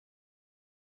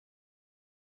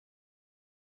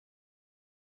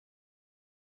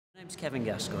My name's Kevin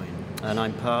Gascoyne, and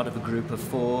I'm part of a group of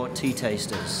 4 tea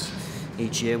tasters.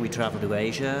 Each year we travel to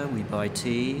Asia, we buy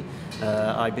tea.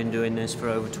 I've been doing this for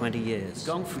over 20 years.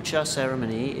 Gong Fu Cha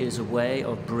ceremony is a way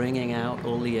of bringing out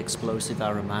all the explosive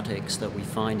aromatics that we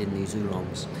find in these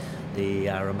oolongs, the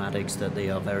aromatics that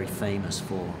they are very famous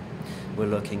for. We're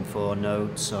looking for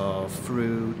notes of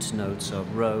fruit, notes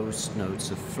of roast,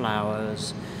 notes of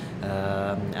flowers,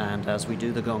 and as we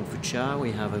do the Gong Fu Cha,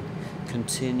 we have a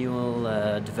continual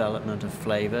development of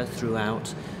flavor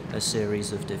throughout a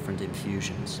series of different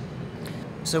infusions.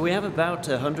 So we have about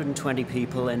 120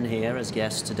 people in here as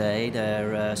guests today.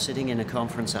 They're sitting in a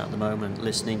conference at the moment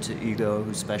listening to Hugo,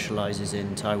 who specializes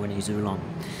in Taiwanese oolong.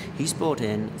 He's brought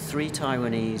in 3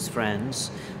 Taiwanese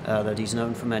friends that he's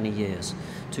known for many years,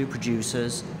 2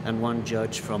 producers and 1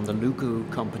 judge from the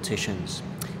Lugu competitions.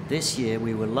 This year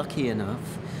we were lucky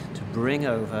enough to bring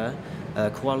over a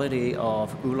quality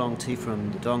of oolong tea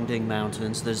from the Dong Ding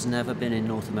Mountains that's never been in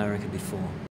North America before.